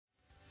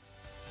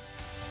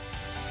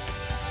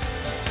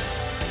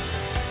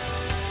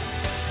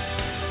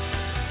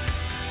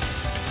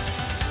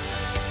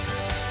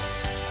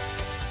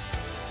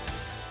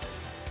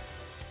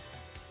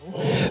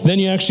then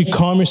you actually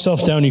calm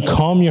yourself down, you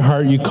calm your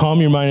heart, you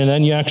calm your mind, and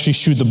then you actually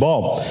shoot the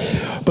ball.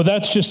 But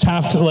that's just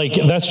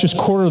that's just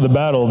quarter of the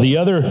battle. The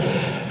other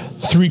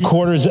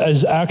 3/4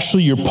 is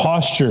actually your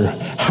posture,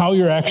 how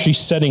you're actually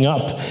setting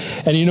up.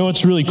 And you know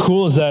what's really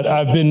cool is that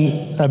I've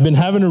been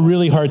having a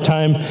really hard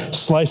time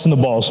slicing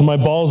the ball. So my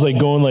ball's like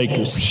going like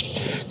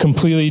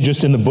completely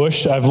just in the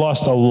bush. I've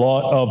lost a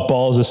lot of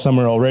balls this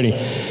summer already.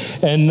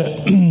 And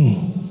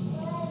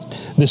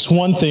this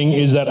one thing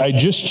is that I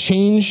just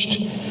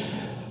changed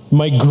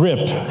my grip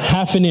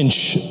half an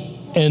inch,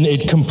 and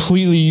it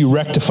completely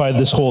rectified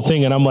this whole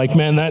thing. And I'm like,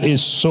 man, that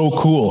is so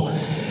cool.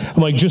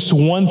 I'm like, just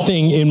one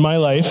thing in my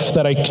life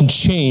that I can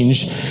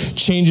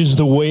changes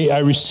the way I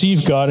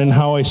receive God and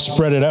how I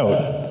spread it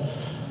out.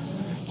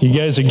 You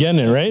guys are getting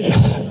it, right?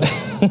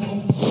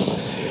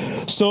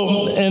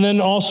 So, and then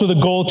also the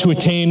goal to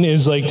attain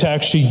is like to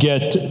actually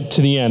get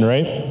to the end,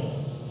 right?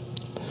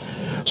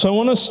 So I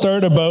want to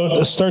start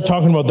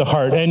talking about the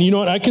heart. And you know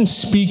what? I can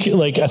speak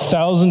like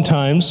 1,000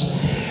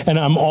 times, and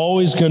I'm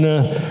always going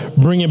to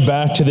bring it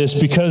back to this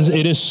because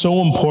it is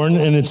so important,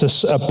 and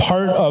it's a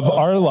part of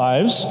our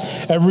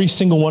lives, every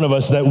single one of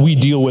us, that we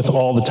deal with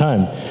all the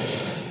time.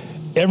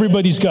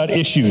 Everybody's got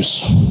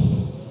issues,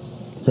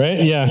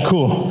 right? Yeah,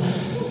 cool.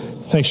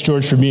 Thanks,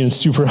 George, for being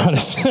super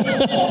honest.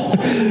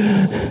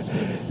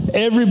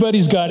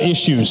 Everybody's got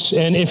issues,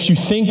 and if you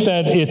think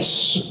that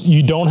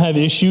you don't have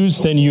issues,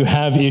 then you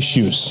have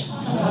issues.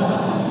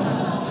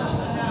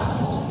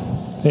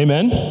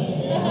 Amen?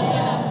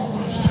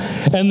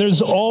 And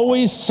there's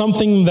always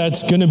something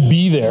that's going to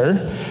be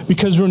there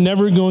because we're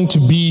never going to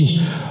be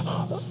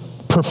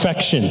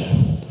perfection.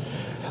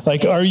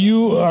 Like, are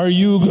you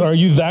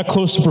that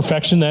close to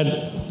perfection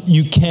that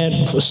you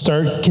can't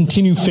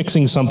continue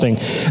fixing something?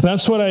 And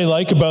that's what I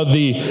like about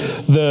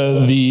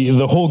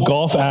the whole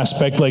golf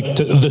aspect, like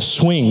the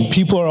swing.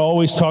 People are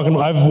always talking.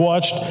 I've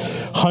watched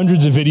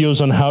hundreds of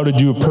videos on how to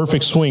do a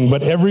perfect swing,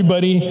 but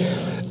everybody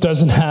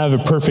doesn't have a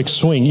perfect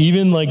swing.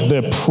 Even like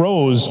the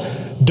pros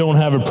don't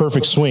have a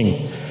perfect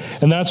swing.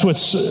 And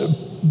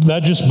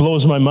that just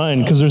blows my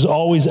mind, because there's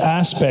always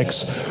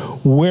aspects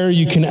where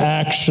you can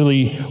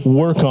actually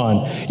work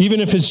on. Even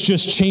if it's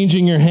just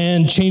changing your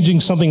hand, changing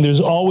something,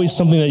 there's always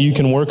something that you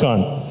can work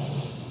on.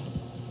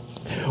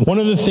 One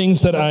of the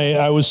things that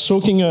I was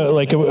soaking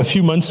a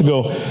few months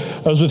ago,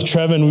 I was with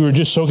Trev and we were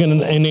just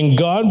soaking, and then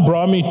God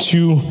brought me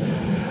to,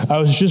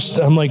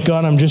 I'm like,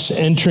 God, I'm just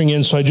entering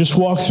in. So I just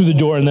walked through the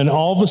door, and then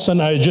all of a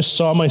sudden I just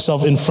saw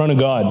myself in front of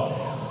God.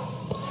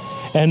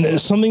 And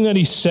something that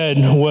he said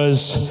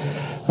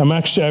was,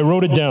 I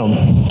wrote it down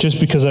just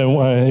because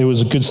it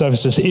was good stuff. It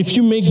says, if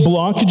you make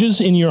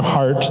blockages in your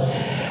heart,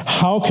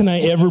 how can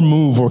I ever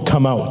move or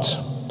come out?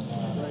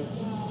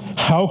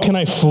 How can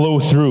I flow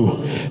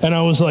through? And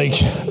I was like,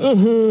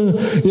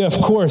 yeah,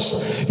 of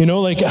course. You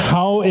know, like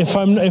how, if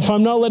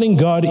I'm not letting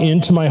God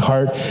into my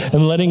heart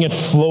and letting it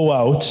flow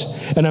out,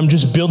 and I'm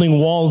just building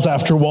walls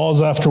after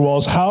walls after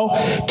walls, how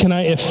can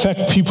I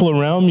affect people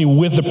around me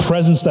with the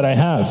presence that I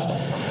have?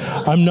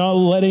 I'm not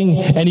letting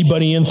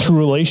anybody in through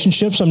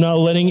relationships. I'm not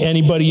letting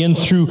anybody in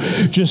through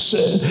just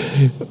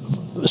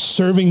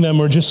serving them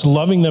or just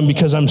loving them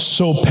because I'm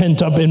so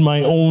pent up in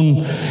my own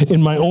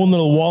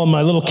little wall, in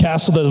my little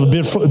castle that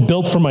I've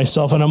built for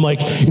myself. And I'm like,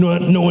 you know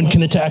what? No one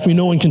can attack me.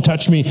 No one can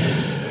touch me.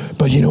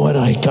 But you know what?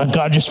 I got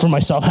God just for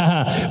myself.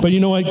 But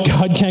you know what?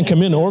 God can't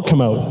come in or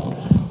come out.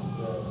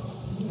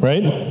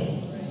 Right?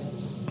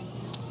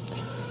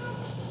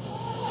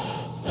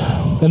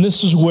 And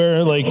this is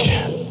where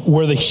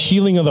the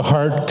healing of the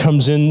heart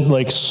comes in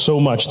like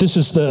so much. This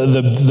is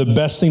the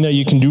best thing that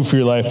you can do for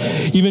your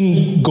life.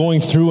 Even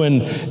going through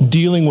and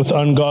dealing with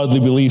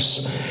ungodly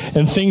beliefs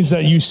and things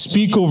that you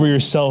speak over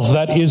yourself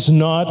that does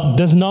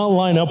not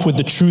line up with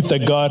the truth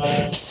that God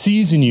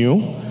sees in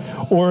you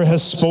or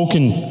has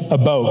spoken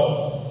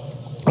about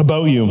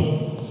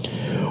you.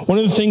 One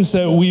of the things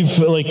that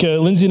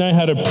Lindsay and I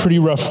had a pretty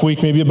rough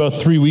week, maybe about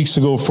 4 weeks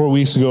ago,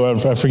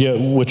 I forget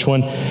which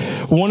one.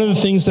 One of the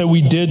things that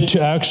we did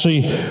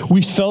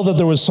we felt that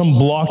there was some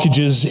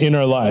blockages in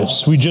our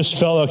lives. We just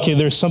felt, okay,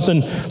 there's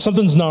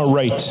something's not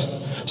right.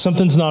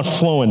 Something's not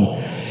flowing.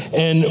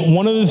 And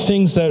one of the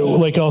things that,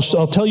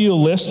 I'll tell you a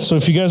list. So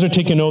if you guys are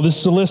taking note, this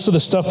is a list of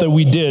the stuff that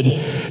we did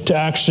to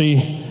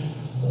actually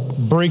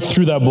break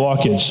through that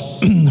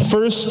blockage.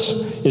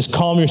 First is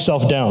calm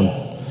yourself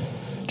down.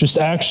 Just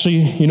actually,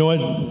 you know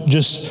what,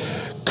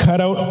 just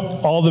cut out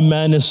all the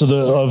madness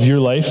of your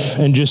life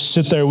and just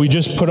sit there. We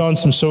just put on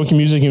some soaking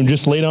music and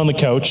just lay down on the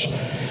couch,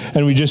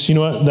 and we just, you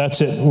know what,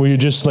 that's it. We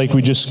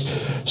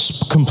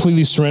just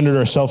completely surrendered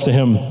ourselves to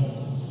Him.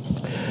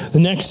 The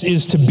next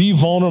is to be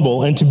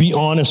vulnerable and to be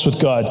honest with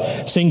God,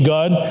 saying,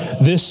 God,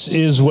 this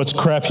is what's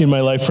crappy in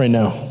my life right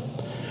now.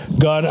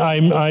 God,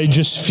 I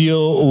just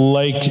feel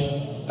like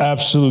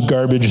absolute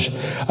garbage.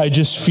 I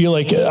just feel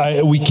like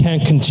we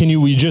can't continue.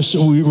 We just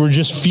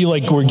feel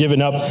like we're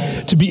giving up.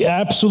 To be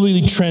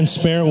absolutely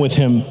transparent with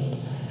Him.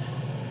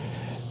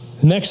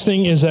 The next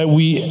thing is that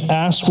we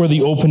ask where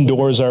the open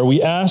doors are.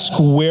 We ask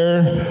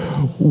that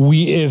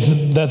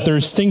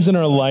there's things in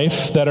our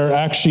life that are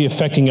actually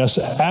affecting us.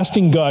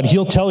 Asking God,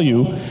 He'll tell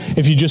you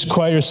if you just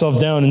quiet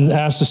yourself down and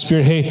ask the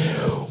Spirit, hey,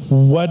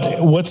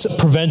 what's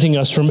preventing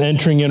us from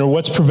entering in, or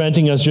what's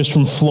preventing us just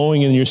from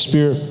flowing in your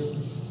Spirit?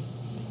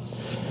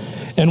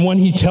 And when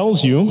He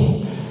tells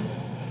you,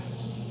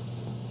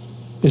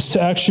 is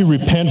to actually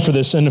repent for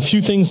this. And a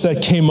few things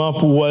that came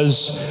up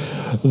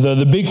was,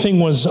 the big thing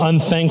was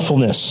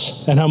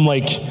unthankfulness. And I'm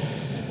like,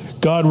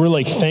 God, we're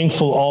like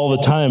thankful all the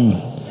time.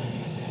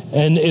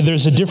 And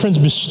there's a difference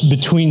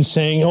between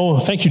saying, oh,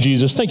 thank you,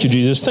 Jesus, thank you,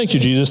 Jesus, thank you,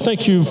 Jesus,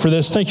 thank you for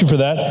this, thank you for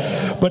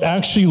that, but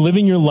actually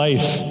living your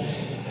life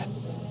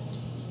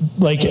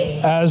like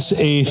as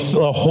a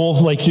whole,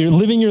 like you're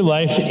living your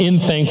life in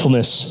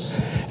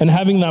thankfulness and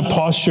having that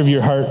posture of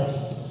your heart.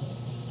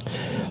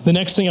 The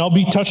next thing, I'll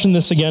be touching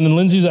this again, and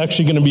Lindsay's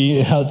actually going to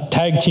be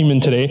tag teaming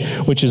today,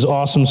 which is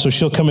awesome, so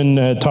she'll come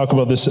and talk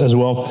about this as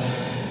well.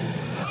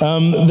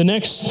 The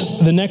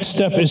next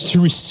step is to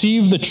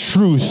receive the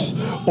truth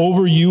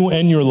over you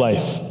and your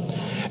life.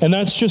 And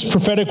that's just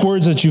prophetic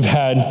words that you've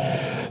had,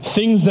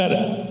 things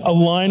that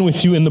align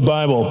with you in the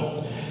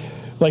Bible.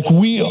 Like,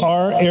 we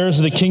are heirs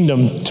of the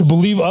kingdom. To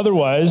believe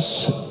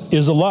otherwise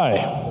is a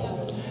lie.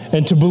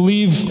 And to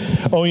believe,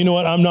 oh, you know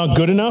what, I'm not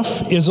good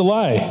enough is a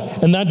lie.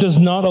 And that does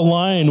not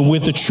align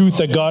with the truth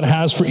that God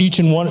has for each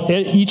and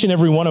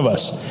every one of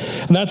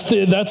us. And that's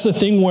the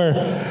thing where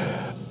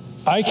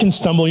I can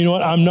stumble, you know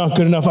what, I'm not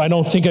good enough, I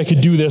don't think I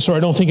could do this, or I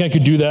don't think I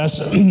could do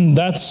this.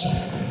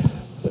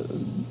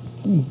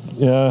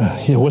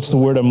 What's the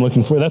word I'm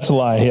looking for? That's a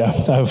lie, yeah.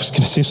 I was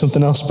going to say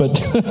something else,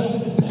 but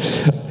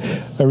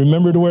I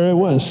remembered where I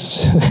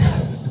was.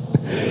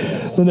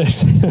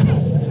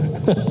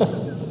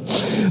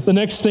 The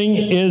next thing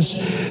is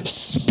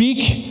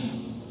speak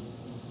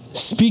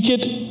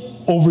it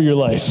over your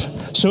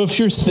life. So if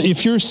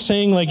you're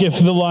saying, like, if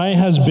the lie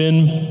has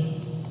been,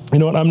 you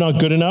know what, I'm not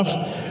good enough,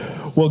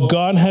 well,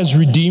 God has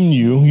redeemed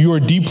you. You are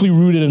deeply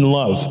rooted in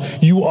love.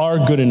 You are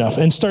good enough.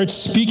 And start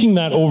speaking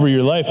that over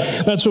your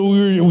life. That's what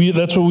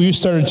we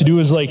started to do,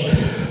 is like,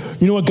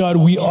 you know what, God,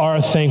 we are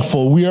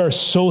thankful. We are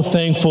so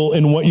thankful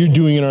in what you're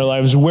doing in our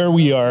lives, where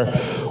we are,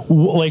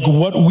 like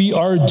what we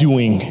are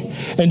doing.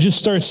 And just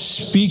start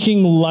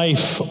speaking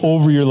life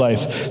over your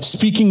life.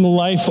 Speaking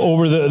life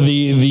over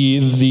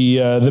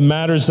the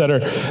matters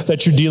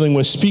that you're dealing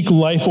with. Speak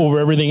life over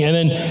everything. And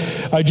then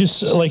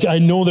I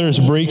know there's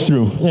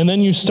breakthrough. And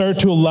then you start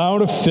to allow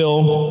the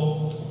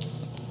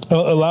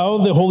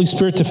Holy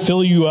Spirit to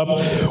fill you up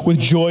with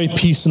joy,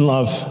 peace, and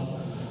love.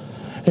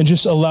 And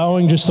just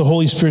allowing just the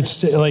Holy Spirit to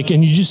say, like,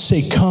 and you just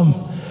say, come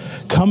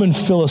and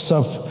fill us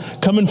up.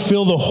 Come and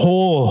fill the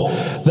hole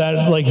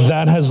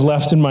that has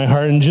left in my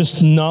heart, and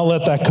just not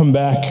let that come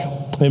back.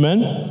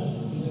 Amen?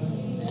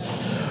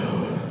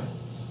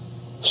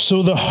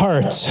 So the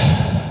heart,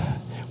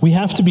 we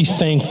have to be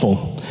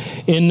thankful.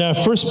 In 1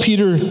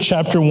 Peter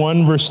chapter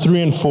 1, verse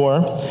 3 and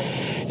 4,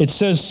 it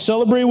says,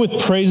 celebrate with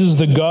praises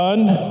the God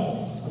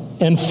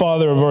and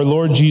Father of our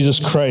Lord Jesus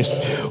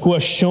Christ, who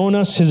has shown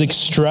us his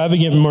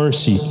extravagant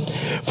mercy.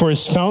 For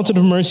his fountain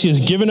of mercy has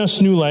given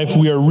us new life.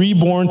 We are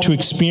reborn to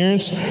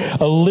experience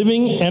a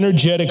living,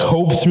 energetic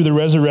hope through the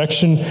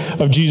resurrection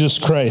of Jesus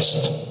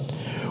Christ.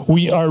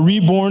 We are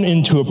reborn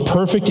into a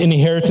perfect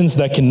inheritance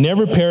that can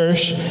never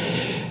perish,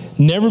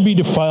 never be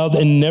defiled,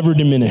 and never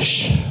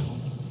diminish.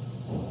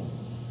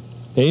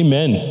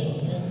 Amen.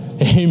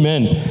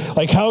 Amen.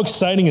 Like, how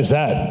exciting is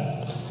that?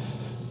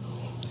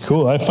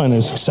 Cool, I find it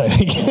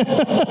exciting.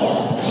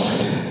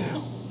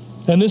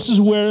 And this is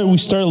where we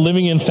start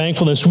living in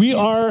thankfulness. We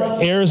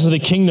are heirs of the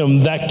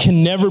kingdom that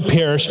can never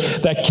perish,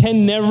 that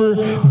can never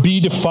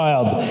be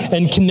defiled,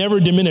 and can never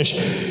diminish.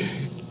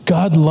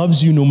 God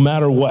loves you no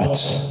matter what.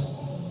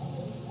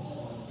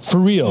 For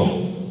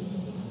real.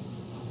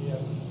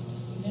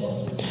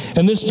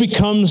 And this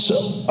becomes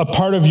a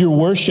part of your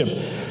worship,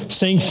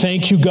 saying,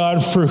 thank you,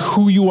 God, for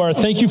who you are.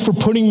 Thank you for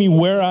putting me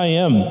where I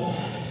am.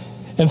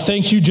 And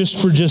thank you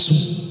just for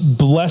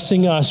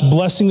blessing us,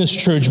 blessing this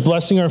church,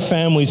 blessing our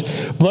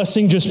families,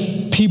 blessing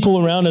just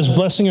people around us,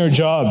 blessing our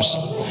jobs.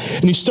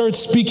 And you start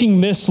speaking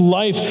this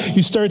life,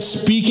 you start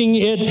speaking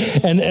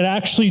it, and it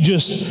actually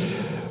just,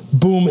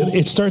 boom,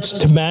 it starts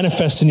to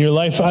manifest in your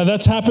life.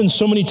 That's happened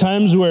so many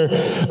times where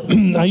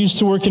I used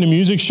to work in a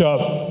music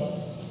shop,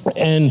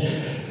 and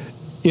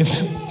if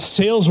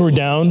sales were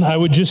down, I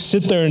would just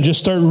sit there and just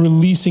start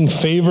releasing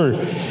favor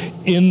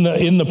in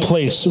the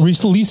place,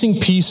 releasing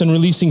peace and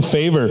releasing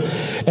favor.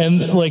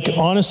 And like,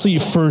 honestly,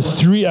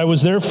 I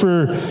was there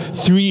for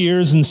 3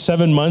 years and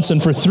 7 months,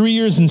 and for 3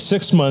 years and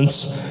 6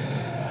 months,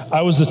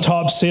 I was the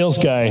top sales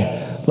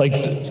guy, like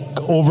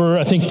over,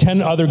 I think,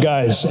 10 other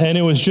guys. And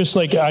it was just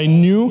like, I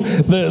knew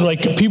that,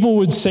 like, people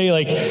would say,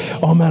 like,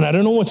 oh man, I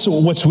don't know what's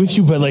with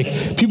you, but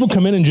like, people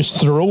come in and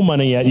just throw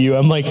money at you.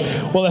 I'm like,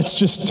 well, that's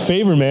just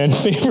favor, man,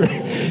 favor,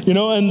 you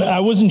know. And I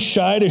wasn't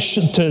shy to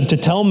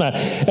tell them that.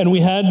 And we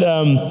had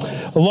a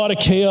lot of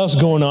chaos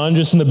going on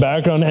just in the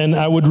background, and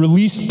I would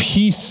release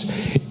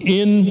peace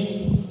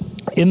in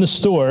in the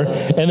store,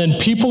 and then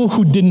people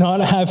who did not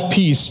have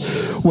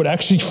peace would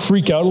actually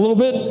freak out a little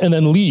bit and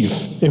then leave.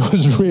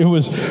 It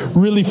was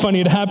really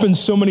funny. It happened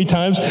so many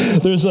times.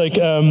 There's like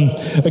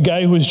a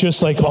guy who was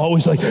just like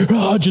always like,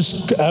 oh,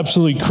 just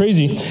absolutely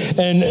crazy.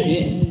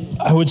 And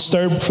I would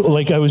start,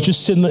 like I was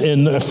just sitting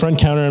in the front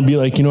counter and be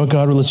like, you know what,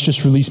 God, let's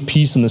just release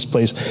peace in this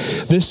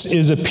place. This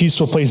is a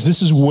peaceful place.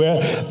 This is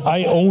where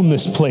I own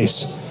this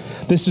place.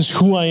 This is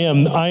who I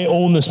am. I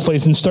own this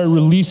place, and start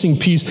releasing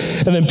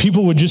peace. And then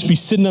people would just be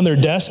sitting on their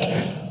desk,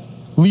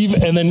 leave,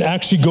 and then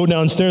actually go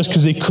downstairs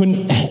because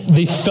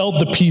they felt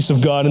the peace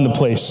of God in the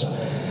place.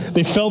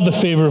 They felt the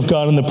favor of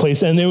God in the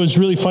place. And it was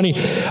really funny.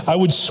 I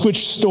would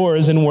switch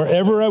stores, and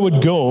wherever I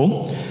would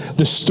go,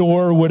 the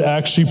store would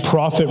actually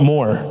profit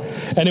more.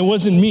 And it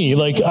wasn't me.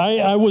 Like,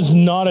 I was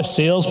not a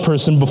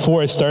salesperson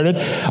before I started.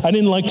 I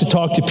didn't like to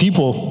talk to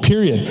people,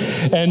 period.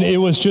 And it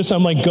was just,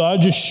 I'm like,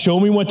 God, just show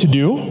me what to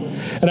do.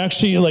 And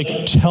actually,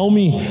 like, tell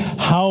me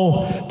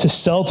how to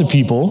sell to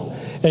people.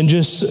 And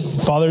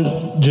just, Father,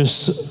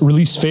 just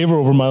release favor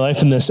over my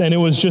life in this. And it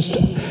was just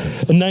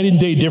a night and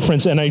day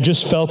difference. And I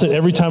just felt it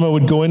every time I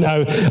would go in.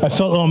 I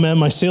felt, oh man,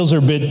 my sales are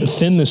a bit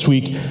thin this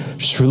week.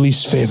 Just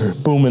release favor.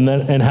 Boom, and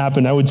that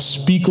happened. I would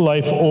speak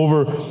life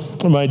over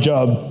my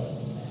job.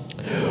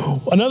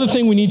 Another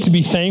thing we need to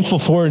be thankful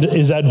for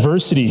is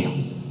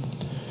adversity.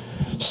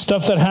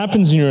 Stuff that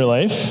happens in your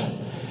life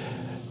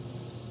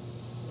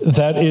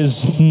that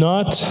is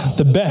not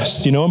the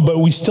best, but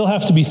we still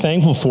have to be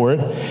thankful for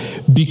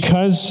it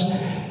because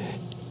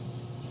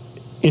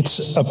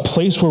it's a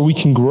place where we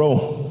can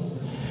grow.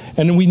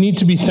 And we need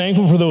to be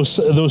thankful for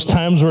those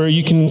times where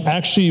you can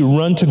actually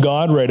run to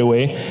God right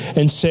away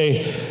and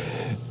say,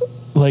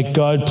 like,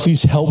 God,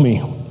 please help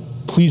me.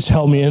 Please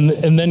help me.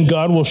 And then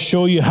God will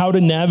show you how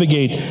to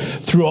navigate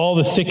through all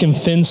the thick and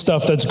thin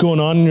stuff that's going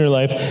on in your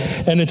life.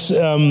 And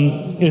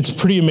it's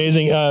pretty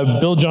amazing.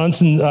 Bill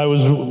Johnson, I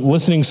was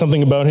listening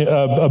something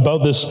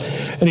about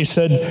this, and he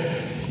said,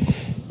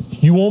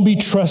 you won't be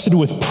trusted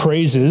with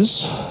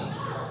praises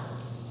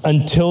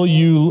until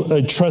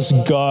you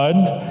trust God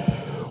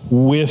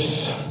with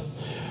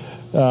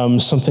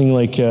something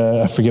like,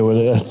 I forget what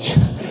it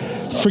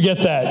is.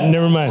 Forget that.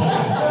 Never mind.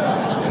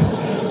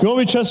 You won't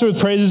be trusted with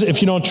praises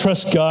if you don't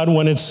trust God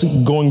when it's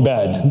going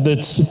bad.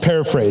 That's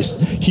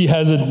paraphrased. He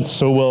has it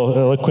so well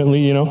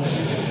eloquently,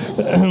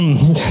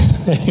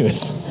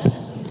 Anyways,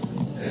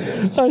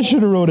 I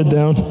should have wrote it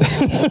down.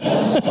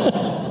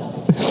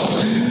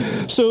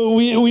 So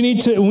we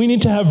need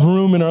to have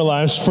room in our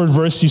lives for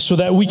adversity so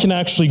that we can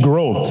actually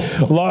grow.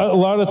 A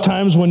lot of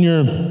times when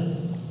you're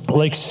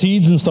like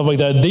seeds and stuff like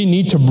that, they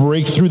need to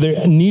break through.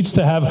 There needs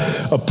to have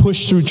a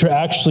push through to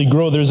actually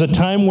grow. There's a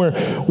time where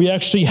we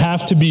actually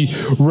have to be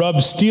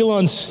rubbed steel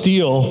on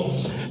steel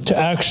to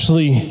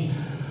actually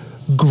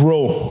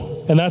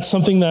grow. And that's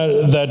something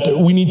that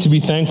we need to be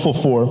thankful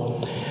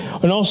for.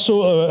 And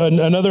also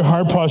another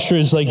hard posture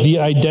is like the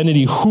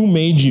identity. Who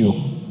made you?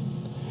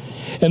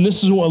 And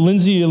this is what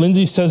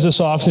Lindsay says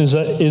this often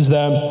is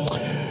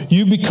that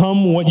you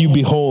become what you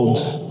behold.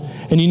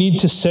 And you need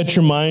to set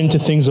your mind to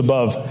things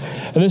above.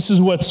 And this is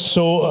what's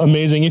so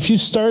amazing. If you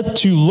start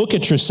to look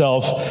at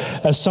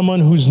yourself as someone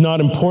who's not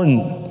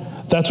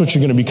important, that's what you're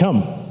going to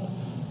become.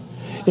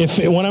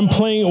 When I'm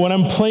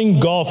playing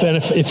golf, and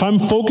if I'm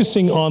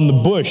focusing on the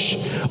bush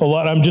a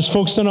lot, I'm just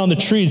focusing on the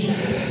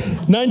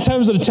trees, 9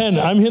 times out of 10,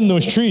 I'm hitting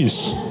those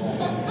trees.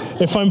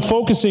 If I'm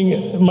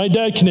focusing, my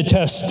dad can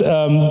attest,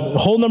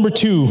 hole number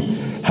 2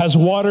 has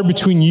water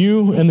between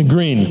you and the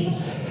green.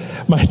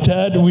 My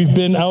dad, we've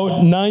been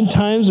out 9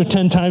 times or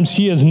 10 times.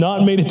 He has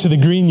not made it to the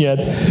green yet.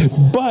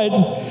 But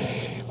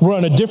we're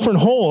on a different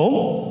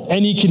hole,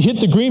 and he could hit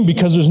the green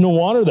because there's no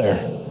water there.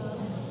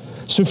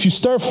 So if you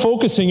start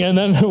focusing, and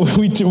then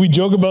we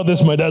joke about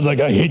this. My dad's like,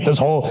 I hate this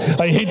hole.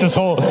 I hate this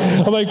hole.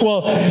 I'm like,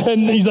 well,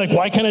 and he's like,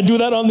 why can't I do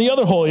that on the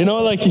other hole?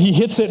 Like he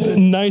hits it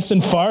nice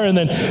and far.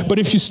 But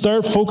if you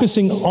start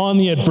focusing on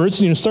the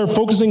adversity and start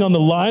focusing on the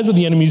lies of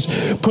the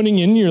enemies putting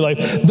in your life,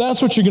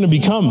 that's what you're going to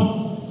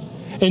become.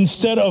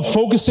 Instead of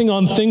focusing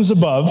on things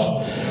above,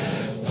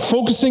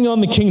 focusing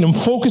on the kingdom,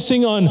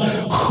 focusing on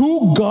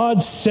who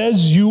God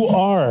says you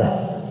are,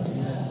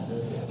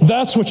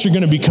 that's what you're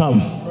going to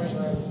become.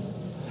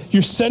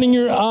 You're setting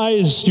your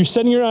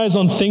eyes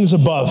on things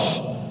above,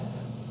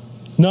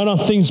 not on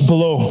things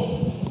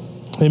below.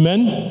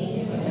 Amen?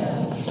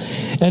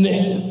 And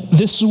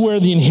this is where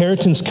the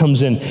inheritance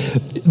comes in.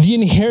 The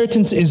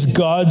inheritance is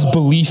God's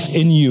belief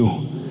in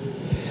you.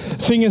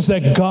 Thing is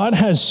that God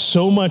has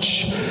so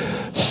much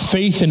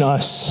faith in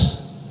us.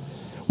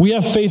 We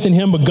have faith in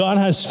Him, but God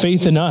has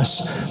faith in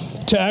us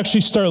to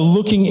actually start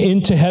looking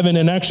into heaven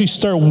and actually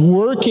start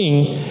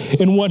working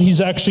in what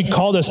He's actually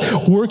called us,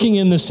 working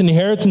in this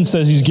inheritance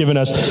that He's given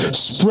us,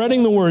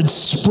 spreading the word,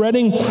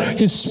 spreading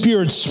His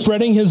Spirit,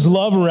 spreading His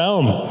love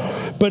around.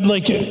 But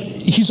like,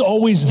 He's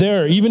always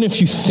there. Even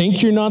if you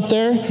think you're not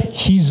there,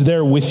 He's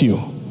there with you.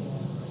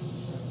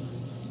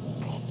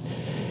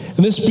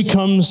 And this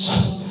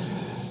becomes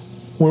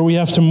where we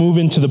have to move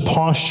into the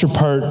posture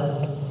part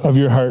of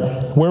your heart,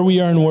 where we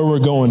are and where we're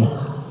going.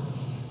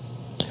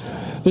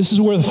 this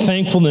is where the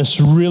thankfulness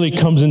really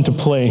comes into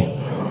play.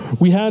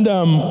 We had,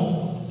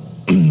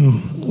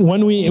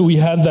 when we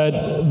had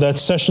that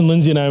session,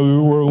 Lindsay and I,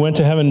 we went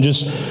to heaven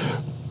just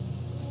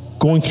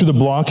going through the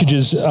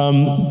blockages,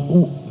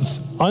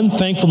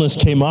 unthankfulness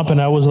came up,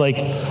 and I was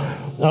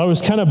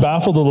kind of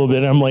baffled a little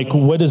bit. I'm like,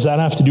 what does that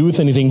have to do with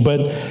anything? But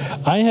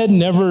I had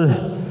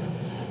never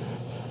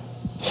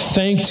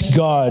thanked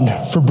God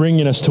for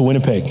bringing us to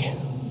Winnipeg.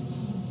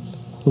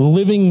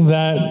 Living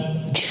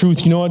that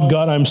truth. You know what,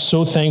 God, I'm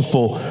so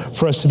thankful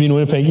for us to be in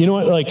Winnipeg. You know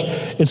what, like,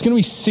 it's going to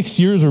be 6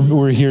 years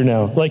we're here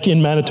now, like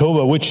in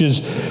Manitoba, which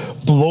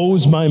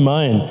blows my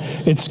mind.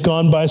 It's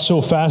gone by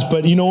so fast,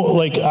 but you know,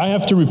 like, I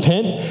have to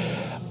repent.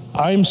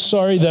 I'm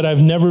sorry that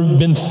I've never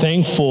been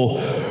thankful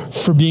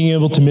for being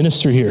able to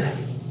minister here.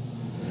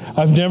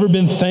 I've never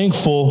been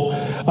thankful.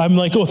 I'm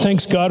like, oh,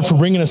 thanks God for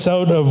bringing us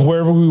out of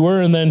wherever we were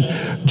and then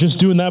just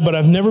doing that. But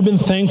I've never been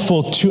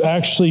thankful to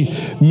actually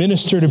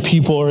minister to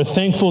people, or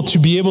thankful to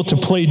be able to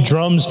play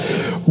drums,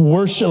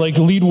 worship, like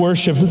lead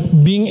worship,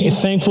 being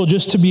thankful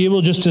just to be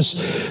able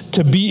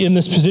to be in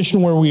this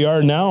position where we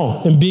are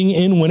now and being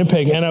in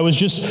Winnipeg. And I was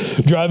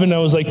just driving, I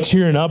was like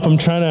tearing up.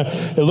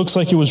 It looks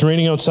like it was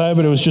raining outside,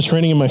 but it was just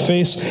raining in my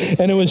face.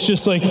 And it was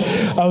just like,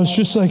 I was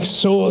just like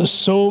so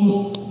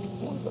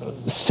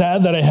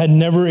sad that I had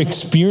never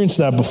experienced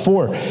that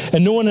before.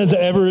 And no one has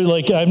ever,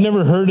 like, I've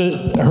never heard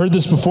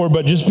this before,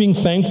 but just being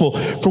thankful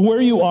for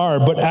where you are,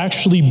 but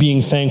actually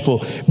being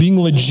thankful,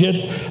 being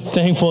legit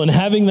thankful, and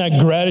having that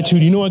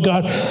gratitude. You know what,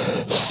 God,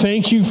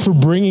 thank you for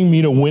bringing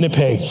me to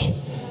Winnipeg.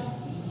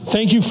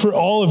 Thank you for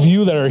all of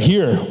you that are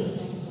here.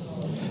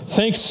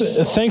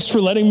 Thanks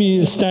for letting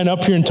me stand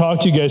up here and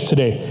talk to you guys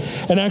today,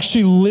 and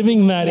actually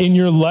living that in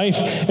your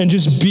life and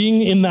just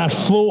being in that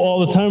flow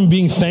all the time,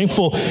 being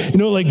thankful, you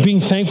know, like being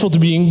thankful to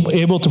being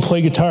able to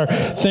play guitar,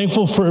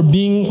 thankful for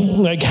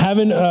being, like,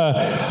 having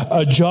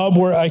a job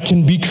where I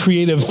can be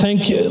creative.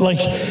 Thank you. Like,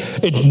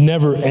 it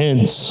never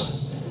ends.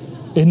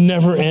 It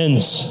never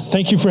ends.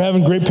 Thank you for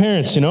having great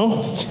parents, you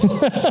know?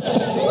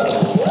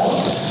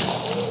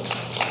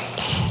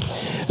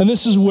 And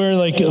this is where,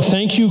 like,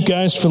 thank you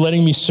guys for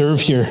letting me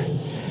serve here.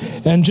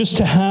 And just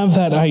to have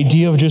that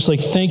idea of just like,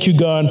 thank you,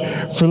 God,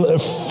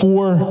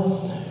 for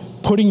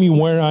putting me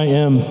where I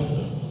am.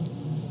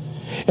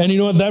 And you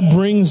know what, that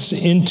brings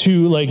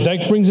into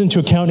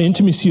account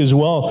intimacy as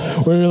well,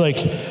 where you're like,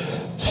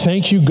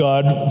 thank you,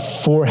 God,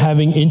 for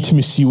having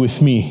intimacy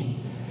with me.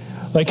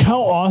 Like,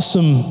 how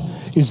awesome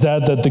is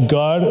that the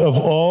God of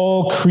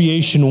all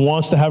creation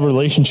wants to have a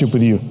relationship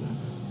with you?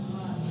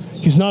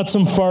 He's not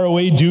some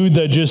faraway dude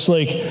that just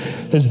like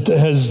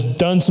has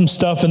done some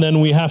stuff, and then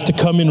we have to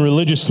come in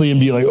religiously and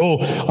be like, oh,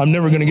 I'm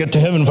never going to get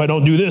to heaven if I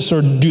don't do this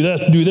or do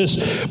that, do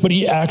this. But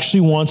he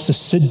actually wants to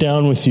sit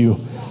down with you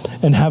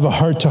and have a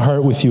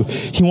heart-to-heart with you.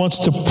 He wants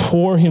to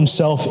pour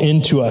himself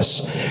into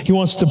us. He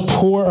wants to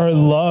pour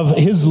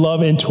his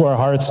love into our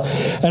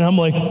hearts. And I'm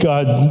like,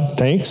 God,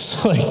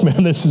 thanks. Like,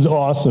 man, this is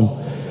awesome.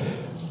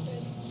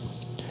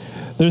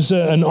 There's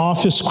an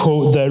office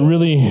quote that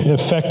really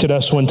affected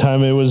us one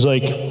time. It was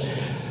like,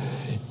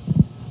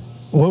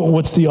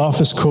 what's the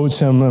office quote,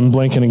 Sam? I'm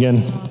blanking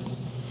again.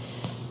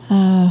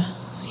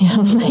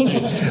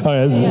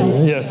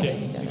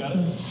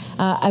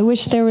 I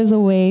wish there was a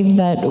way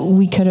that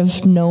we could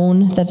have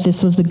known that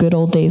this was the good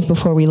old days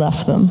before we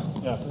left them.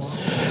 Yeah.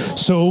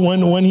 So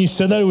when he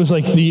said that, it was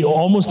like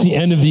almost the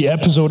end of the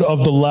episode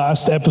of the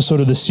last episode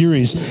of the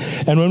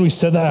series. And when we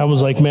said that, I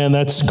was like, man,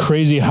 that's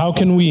crazy. How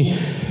can we...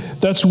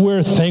 That's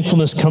where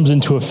thankfulness comes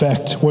into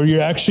effect, where you're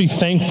actually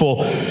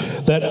thankful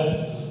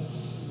that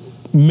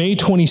May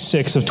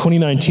 26th of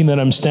 2019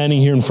 that I'm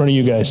standing here in front of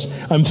you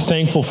guys. I'm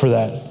thankful for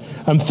that.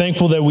 I'm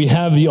thankful that we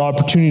have the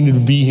opportunity to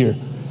be here.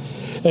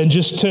 And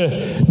just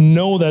to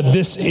know that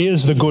this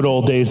is the good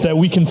old days, that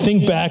we can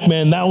think back,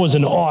 man, that was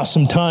an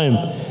awesome time.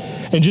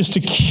 And just to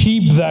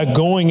keep that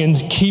going and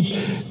keep,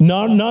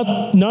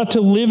 not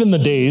to live in the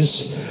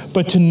days,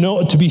 but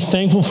to be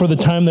thankful for the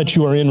time that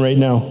you are in right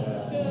now.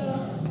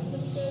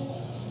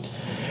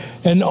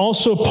 And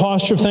also a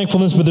posture of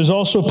thankfulness, but there's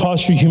also a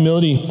posture of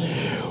humility,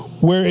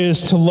 where it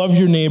is to love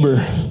your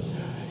neighbor.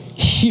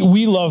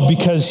 We love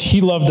because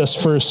he loved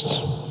us first.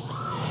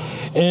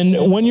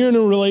 And when you're in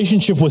a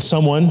relationship with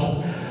someone,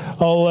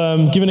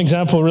 I'll give an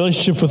example, a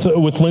relationship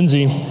with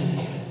Lindsay.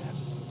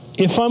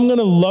 If I'm going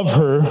to love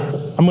her,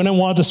 I'm going to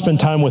want to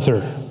spend time with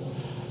her.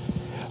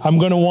 I'm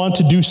going to want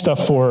to do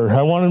stuff for her.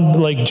 I want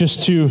to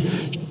just to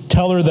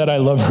tell her that I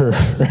love her,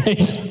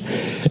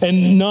 right?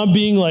 And not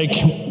being like,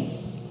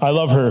 I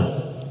love her,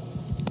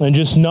 and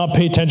just not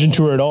pay attention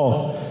to her at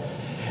all.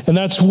 And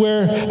that's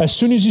where, as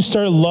soon as you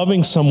start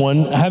loving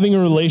someone, having a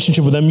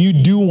relationship with them, you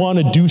do want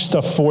to do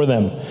stuff for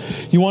them.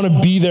 You want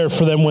to be there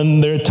for them when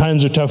their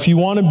times are tough. You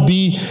want to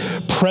be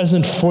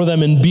present for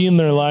them and be in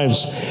their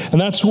lives. And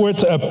that's where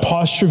a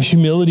posture of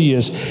humility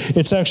is.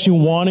 It's actually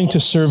wanting to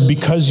serve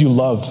because you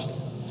love.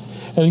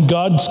 And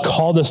God's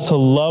called us to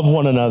love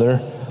one another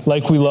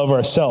like we love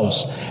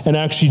ourselves, and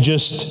actually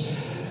just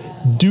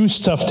do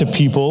stuff to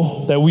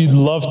people that we'd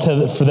love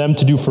for them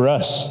to do for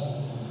us.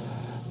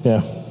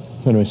 Yeah.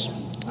 Anyways.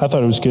 I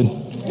thought it was good.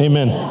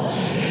 Amen.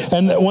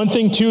 And one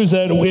thing too is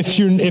that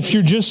if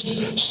you're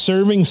just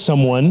serving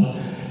someone,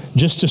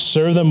 just to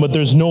serve them, but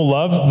there's no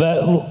love,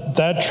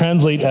 that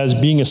translates as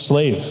being a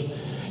slave.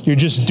 You're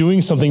just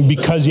doing something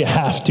because you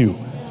have to.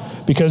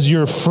 Because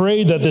you're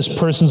afraid that this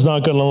person's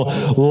not going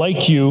to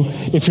like you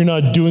if you're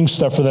not doing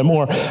stuff for them,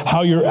 or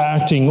how you're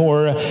acting,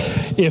 or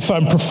if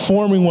I'm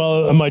performing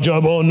well at my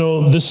job, oh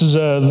no, this is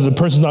the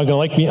person's not going to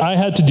like me. I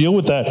had to deal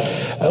with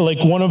that. Like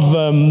one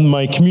of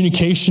my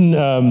communication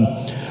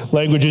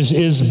languages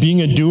is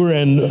being a doer,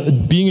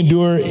 and being a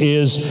doer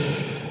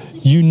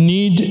is you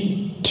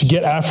need to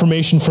get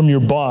affirmation from your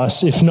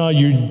boss. If not,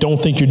 you don't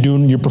think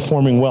you're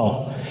performing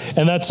well.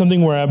 And that's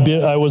something where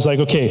I was like,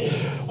 okay,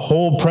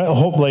 hold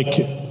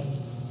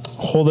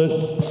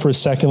it for a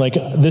second. Like,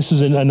 this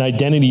is an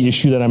identity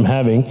issue that I'm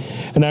having,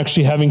 and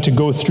actually having to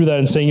go through that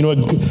and saying, you know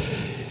what,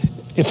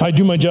 if I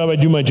do my job, I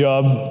do my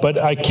job, but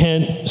I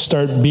can't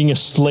start being a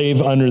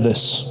slave under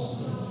this.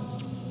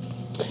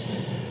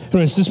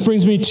 Anyways, this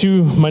brings me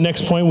to my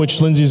next point,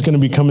 which Lindsay's going to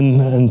be coming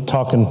and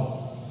talking.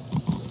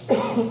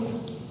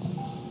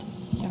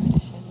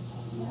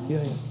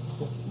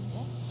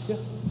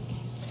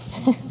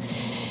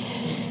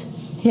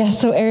 Yeah,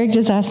 so Eric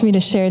just asked me to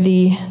share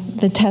the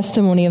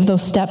testimony of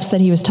those steps that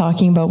he was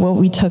talking about, what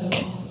we took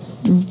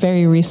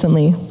very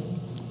recently.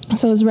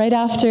 So it was right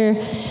after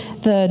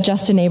the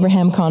Justin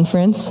Abraham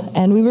conference,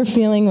 and we were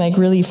feeling like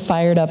really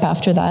fired up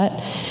after that.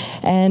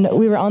 And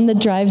we were on the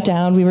drive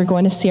down. We were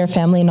going to see our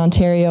family in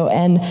Ontario,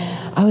 and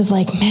I was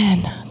like,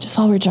 man, just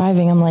while we're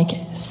driving, I'm like,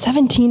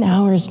 17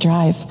 hours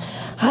drive.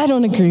 I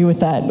don't agree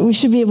with that. We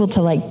should be able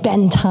to like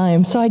bend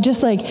time. So I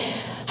just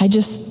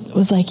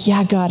was like,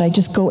 yeah, God, I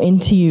just go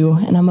into you,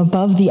 and I'm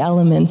above the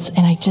elements,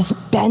 and I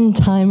just bend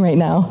time right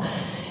now.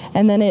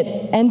 And then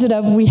it ended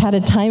up, we had a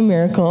time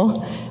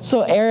miracle.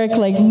 So Eric,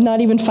 like not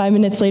even 5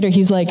 minutes later,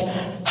 he's like,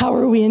 how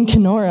are we in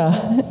Kenora?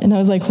 And I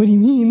was like, what do you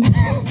mean?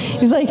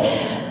 He's like,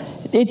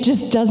 it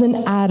just doesn't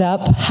add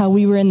up how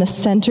we were in the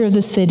center of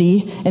the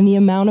city, and the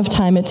amount of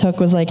time it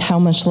took was like how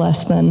much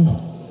less than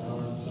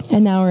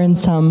an hour and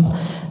some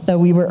that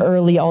we were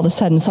early all of a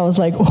sudden. So I was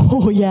like,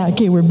 oh yeah,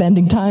 okay, we're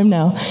bending time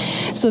now.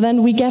 So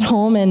then we get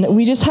home, and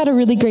we just had a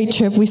really great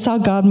trip. We saw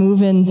God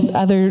move in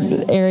other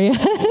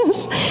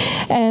areas.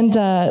 And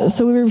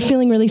so we were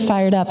feeling really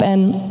fired up.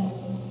 And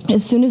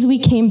as soon as we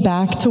came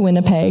back to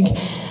Winnipeg,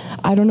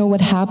 I don't know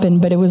what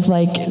happened, but it was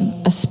like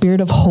a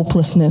spirit of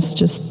hopelessness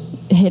just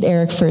hit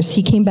Eric first.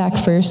 He came back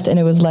first, and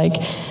it was like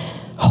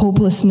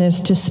hopelessness,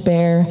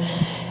 despair.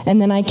 And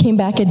then I came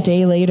back a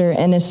day later,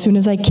 and as soon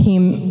as I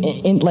came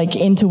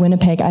into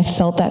Winnipeg, I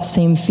felt that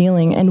same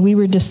feeling, and we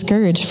were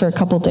discouraged for a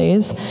couple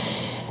days.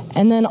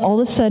 And then all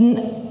of a sudden,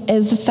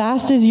 as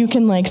fast as you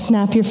can like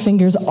snap your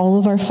fingers, all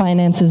of our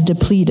finances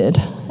depleted.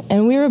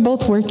 And we were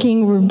both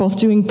working, we were both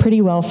doing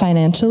pretty well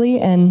financially,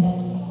 and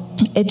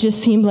it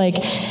just seemed like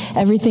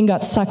everything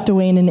got sucked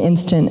away in an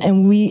instant,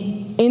 and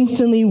we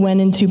instantly went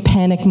into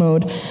panic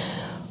mode.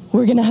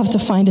 We're going to have to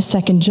find a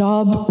second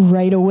job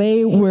right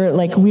away. We're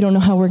like, we don't know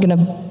how we're going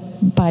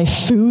to buy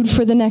food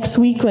for the next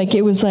week. Like,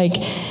 it was like,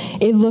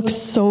 it looked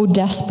so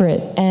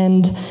desperate.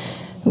 And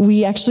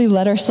we actually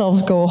let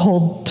ourselves go a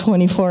whole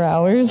 24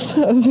 hours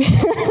of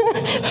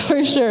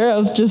for sure,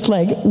 of just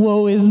like,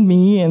 woe is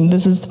me, and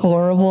this is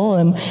horrible,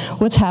 and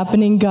what's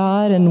happening,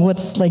 God, and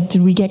what's like,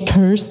 did we get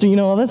cursed,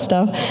 all that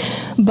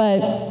stuff.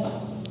 But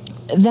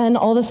then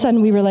all of a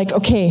sudden we were like,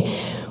 okay,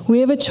 we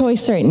have a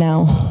choice right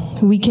now.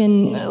 We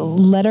can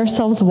let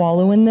ourselves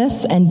wallow in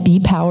this and be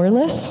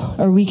powerless,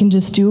 or we can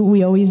just do what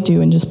we always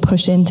do and just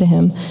push into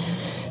him.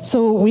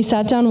 So we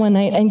sat down one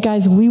night, and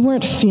guys, we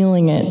weren't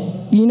feeling it.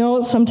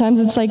 Sometimes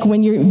it's like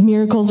when your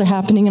miracles are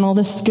happening and all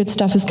this good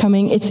stuff is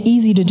coming, it's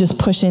easy to just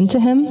push into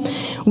him.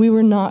 We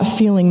were not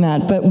feeling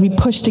that, but we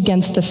pushed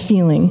against the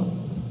feeling.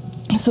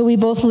 So we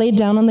both laid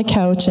down on the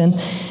couch and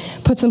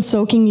put some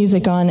soaking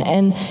music on,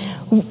 and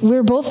we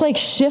were both like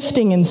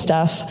shifting and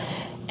stuff.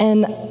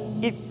 And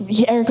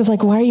Eric was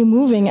like, why are you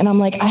moving? And I'm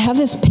like, I have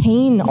this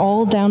pain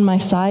all down my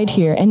side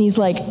here. And he's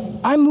like,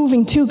 I'm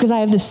moving too, because I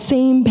have the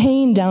same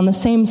pain down the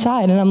same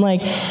side. And I'm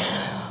like,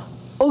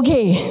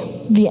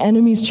 okay, the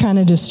enemy's trying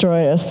to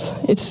destroy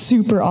us. It's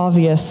super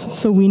obvious.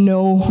 So we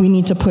know we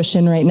need to push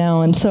in right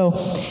now. And so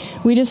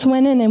we just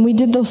went in and we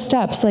did those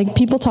steps. Like,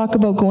 people talk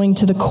about going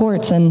to the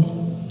courts, and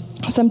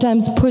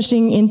sometimes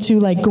pushing into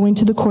like going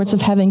to the courts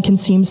of heaven can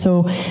seem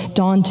so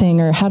daunting,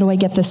 or how do I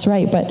get this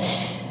right? But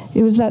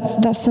it was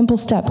that simple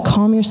step.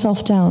 Calm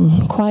yourself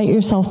down. Quiet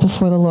yourself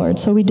before the Lord.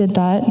 So we did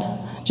that.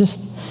 Just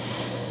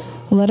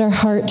let our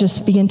heart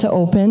just begin to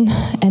open.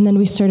 And then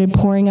we started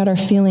pouring out our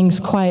feelings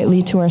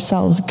quietly to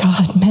ourselves.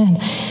 God, man,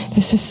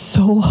 this is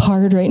so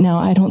hard right now.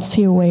 I don't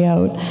see a way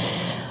out.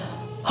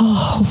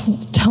 Oh,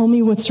 tell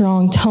me what's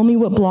wrong. Tell me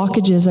what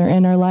blockages are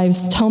in our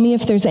lives. Tell me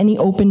if there's any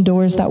open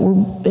doors that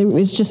it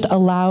was just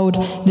allowed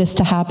this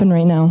to happen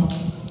right now.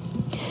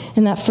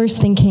 And that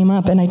first thing came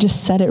up, and I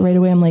just said it right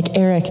away. I'm like,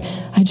 Eric,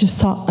 I just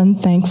saw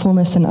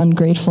unthankfulness and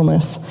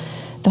ungratefulness.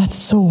 That's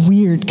so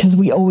weird, because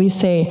we always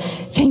say,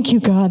 thank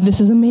you, God, this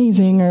is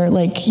amazing, or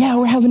like, yeah,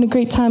 we're having a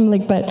great time.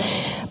 Like, but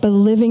but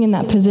living in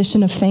that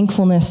position of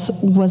thankfulness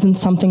wasn't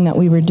something that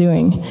we were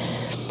doing.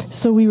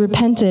 So we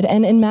repented,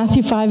 and in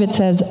Matthew 5 it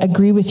says,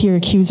 agree with your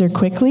accuser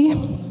quickly.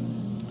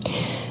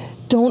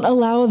 Don't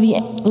allow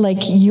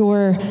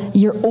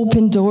your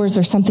open doors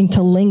or something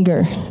to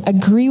linger.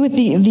 Agree with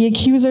the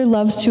accuser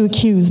loves to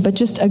accuse, but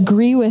just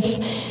agree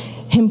with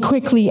him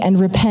quickly and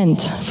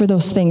repent for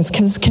those things,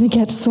 because it's going to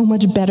get so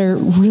much better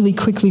really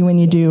quickly when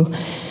you do.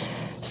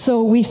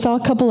 So we saw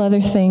a couple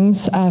other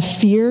things.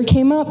 Fear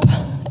came up,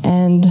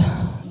 and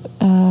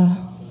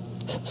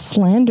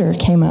slander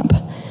came up.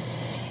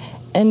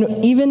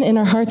 And even in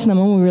our hearts in the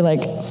moment, we were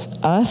like,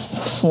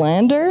 us?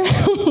 Slander?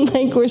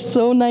 Like, we're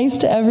so nice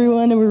to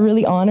everyone and we're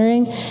really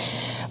honoring.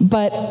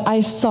 But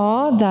I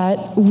saw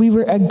that we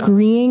were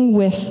agreeing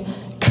with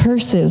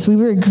curses. We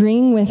were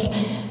agreeing with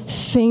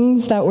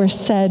things that were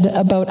said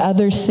about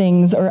other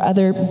things or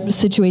other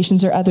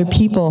situations or other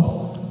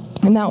people.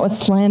 And that was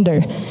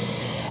slander.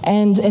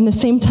 And in the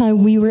same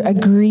time, we were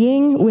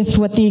agreeing with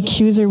what the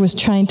accuser was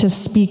trying to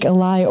speak a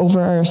lie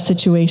over our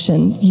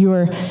situation.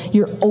 You're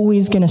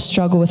always going to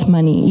struggle with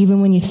money.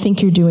 Even when you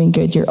think you're doing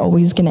good, you're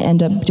always going to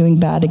end up doing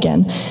bad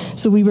again.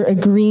 So we were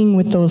agreeing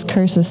with those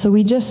curses. So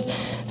we just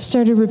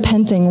started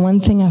repenting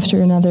one thing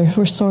after another.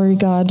 We're sorry,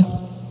 God.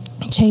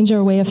 Change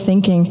our way of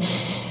thinking.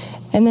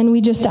 And then we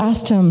just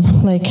asked him,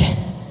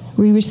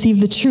 we received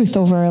the truth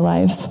over our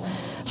lives.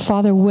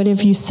 Father, what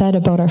have you said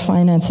about our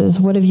finances?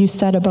 What have you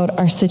said about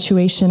our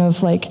situation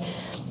of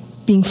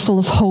being full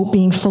of hope,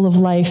 being full of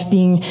life,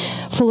 being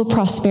full of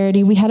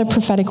prosperity? We had a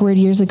prophetic word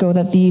years ago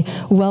that the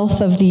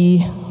wealth of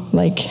the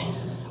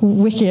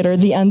wicked or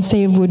the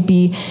unsaved would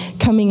be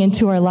coming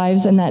into our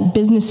lives, and that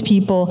business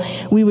people,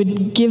 we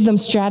would give them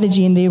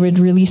strategy and they would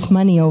release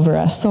money over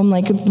us. So I'm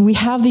like, we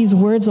have these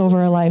words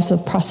over our lives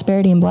of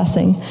prosperity and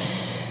blessing.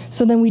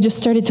 So then we just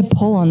started to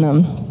pull on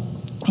them.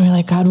 We're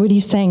like, God, what are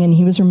you saying? And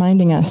he was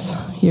reminding us,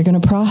 you're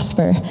going to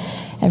prosper.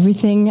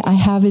 Everything I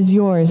have is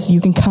yours. You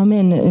can come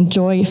in and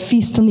enjoy,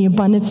 feast on the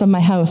abundance of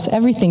my house.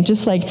 Everything,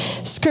 just like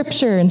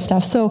scripture and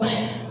stuff. So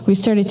we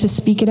started to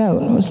speak it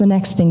out. It was the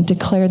next thing,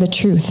 declare the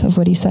truth of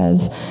what he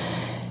says.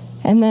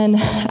 And then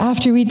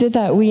after we did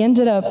that, we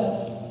ended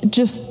up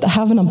just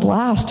having a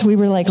blast. We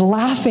were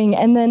laughing.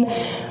 And then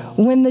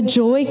when the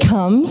joy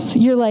comes,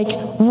 you're like,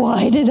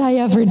 why did I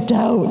ever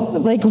doubt?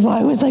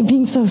 Why was I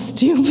being so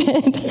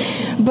stupid?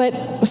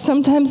 But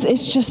sometimes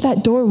it's just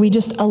that door. We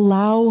just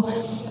allow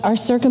our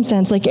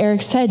circumstance. Like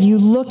Eric said, you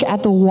look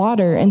at the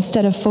water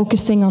instead of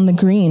focusing on the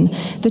green,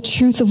 the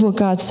truth of what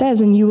God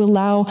says, and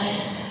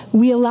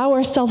we allow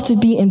ourselves to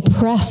be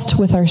impressed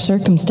with our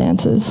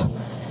circumstances.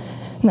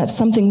 And that's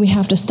something we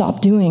have to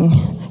stop doing.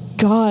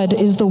 God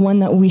is the one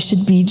that we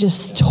should be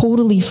just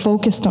totally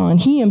focused on.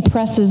 He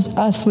impresses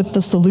us with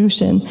the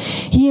solution.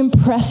 He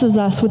impresses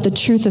us with the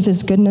truth of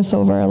his goodness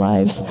over our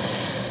lives.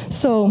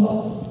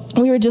 So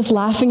we were just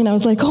laughing, and I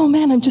was like, oh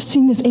man, I'm just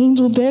seeing this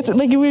angel dance.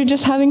 We were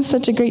just having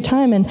such a great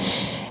time, and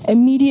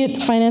immediate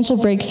financial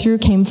breakthrough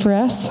came for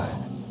us.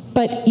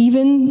 But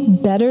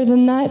even better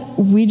than that,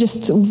 we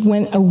just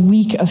went a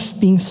week of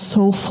being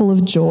so full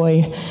of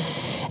joy.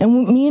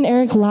 And me and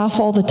Eric laugh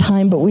all the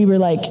time, but we were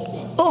like,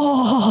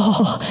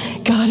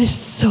 oh, God is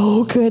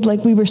so good.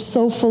 We were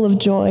so full of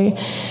joy.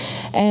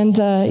 And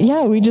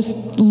we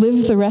just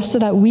lived the rest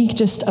of that week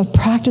just of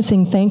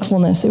practicing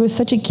thankfulness. It was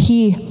such a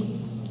key.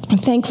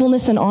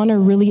 Thankfulness and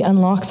honor really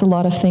unlocks a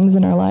lot of things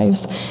in our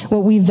lives. What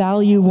we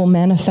value will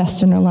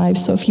manifest in our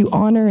lives. So if you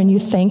honor and you're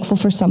thankful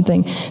for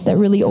something, that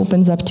really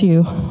opens up to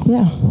you.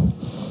 Yeah.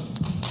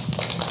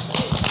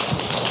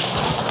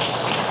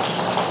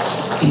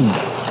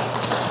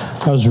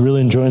 I was really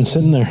enjoying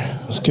sitting there.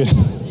 It was good.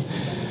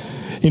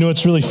 You know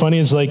what's really funny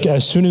is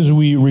as soon as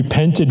we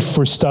repented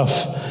for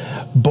stuff,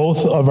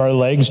 both of our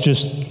legs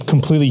just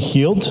completely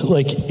healed,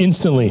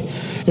 instantly.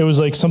 It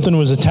was something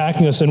was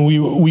attacking us, and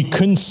we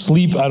couldn't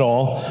sleep at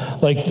all.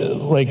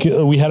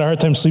 We had a hard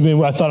time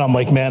sleeping. I thought,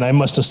 man, I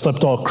must have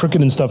slept all crooked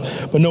and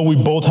stuff. But no, we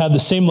both had the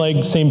same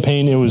leg, same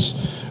pain. It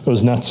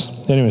was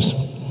nuts. Anyways.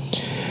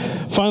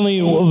 Finally,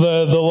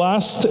 the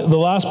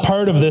last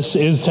part of this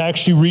is to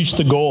actually reach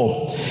the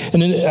goal.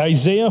 And in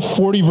Isaiah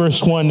 40,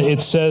 verse 1, it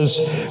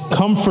says,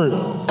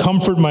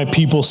 comfort my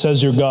people,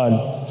 says your God.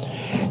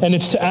 And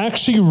it's to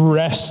actually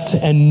rest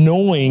and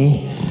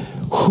knowing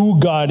who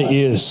God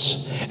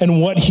is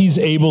and what he's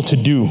able to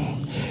do,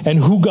 and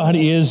who God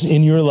is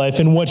in your life,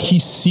 and what he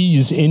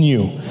sees in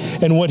you,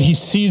 and what he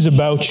sees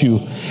about you,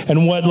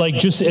 and what,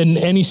 just in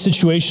any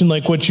situation,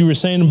 what you were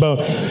saying about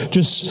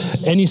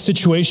just any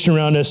situation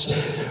around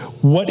us,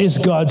 what is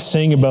God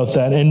saying about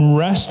that? And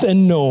rest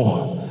and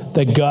know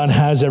that God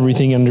has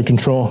everything under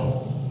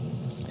control.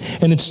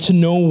 And it's to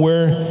know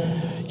where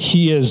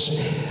he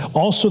is.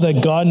 Also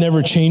that God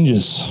never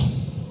changes.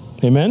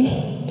 Amen?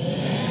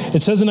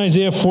 It says in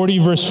Isaiah 40,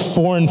 verse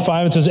 4 and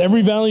 5, it says,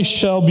 every valley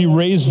shall be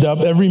raised up,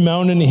 every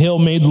mountain and hill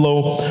made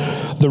low.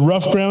 The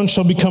rough ground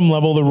shall become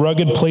level, the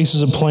rugged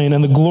places a plain,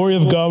 and the glory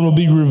of God will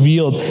be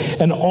revealed,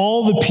 and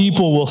all the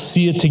people will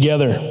see it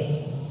together.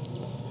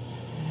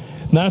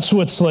 And that's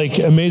what's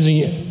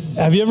amazing.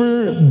 Have you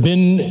ever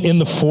been in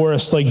the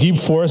forest, like deep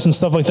forest and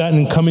stuff like that,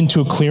 and come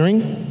into a clearing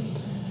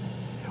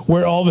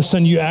where all of a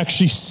sudden you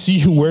actually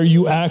see where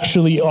you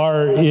actually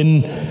are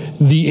in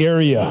the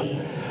area?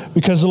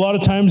 Because a lot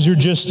of times you're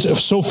just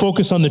so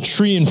focused on the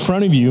tree in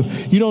front of you,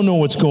 you don't know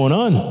what's going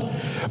on.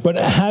 But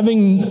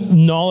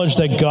having knowledge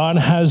that God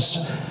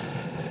has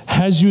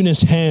you in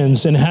his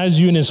hands and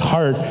has you in his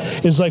heart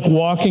is like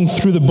walking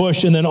through the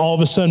bush, and then all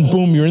of a sudden,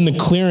 boom, you're in the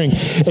clearing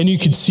and you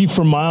could see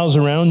for miles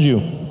around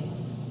you.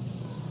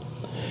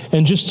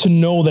 And just to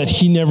know that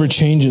he never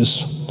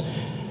changes.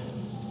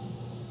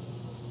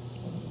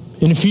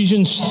 In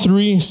Ephesians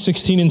 3 verse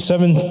 16 and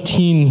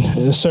 17,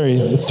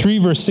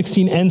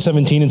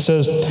 it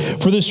says,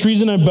 "For this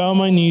reason I bow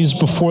my knees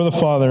before the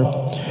Father,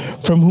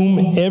 from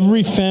whom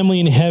every family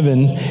in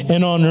heaven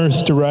and on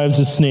earth derives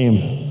its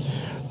name."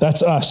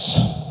 That's us.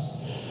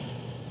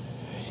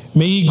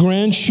 "May he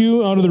grant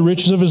you out of the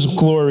riches of his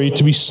glory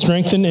to be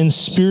strengthened and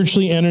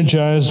spiritually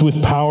energized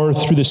with power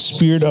through the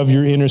spirit of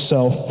your inner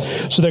self,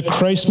 so that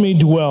Christ may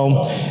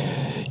dwell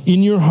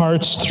in your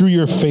hearts through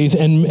your faith,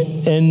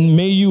 and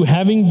may you,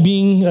 having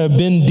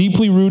been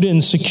deeply rooted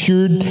and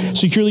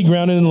securely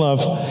grounded in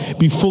love,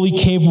 be fully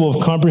capable of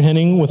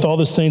comprehending with all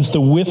the saints the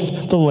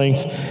width, the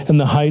length, and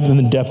the height and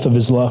the depth of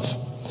his love."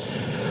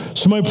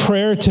 So my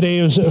prayer today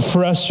is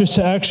for us just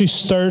to actually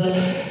start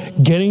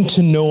getting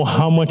to know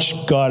how much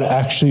God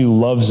actually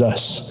loves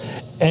us.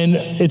 And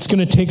it's going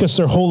to take us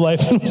our whole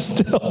life, and we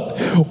still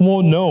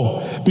won't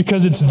know,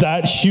 because it's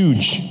that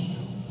huge.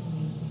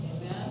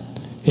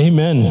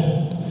 Amen.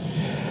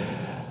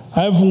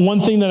 I have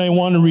one thing that I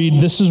want to read.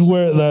 This is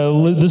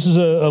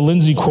a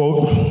Lindsay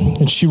quote,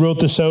 and she wrote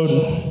this out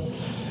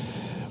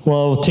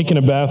while taking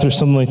a bath or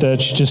something like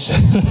that. She just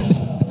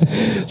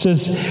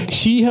says,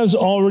 "He has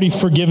already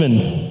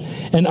forgiven,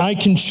 and I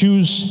can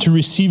choose to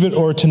receive it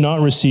or to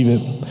not receive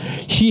it.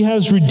 He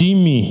has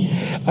redeemed me,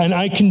 and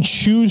I can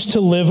choose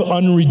to live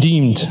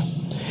unredeemed.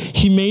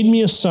 He made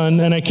me a son,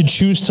 and I could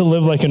choose to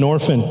live like an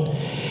orphan.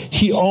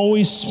 He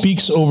always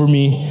speaks over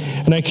me,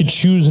 and I could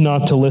choose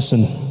not to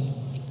listen.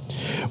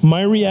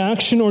 My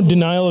reaction or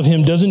denial of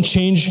him doesn't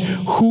change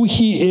who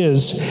he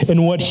is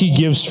and what he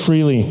gives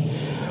freely.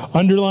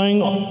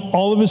 Underlying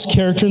all of his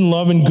character and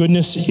love and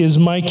goodness is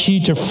my key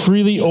to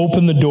freely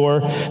open the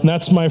door, and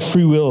that's my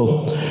free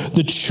will.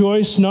 The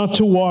choice not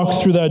to walk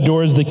through that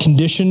door is the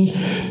condition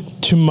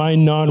to my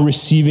not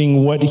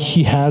receiving what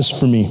he has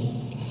for me.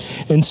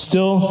 And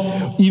still,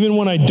 even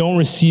when I don't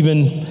receive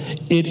it,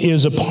 it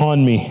is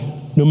upon me.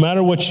 No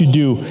matter what you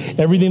do,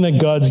 everything that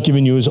God's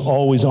given you is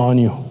always on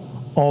you,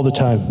 all the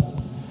time.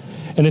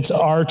 And it's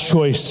our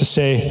choice to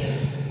say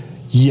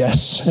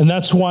yes. And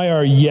that's why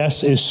our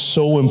yes is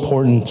so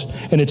important.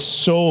 And it's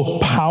so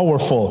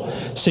powerful,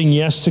 saying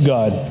yes to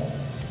God.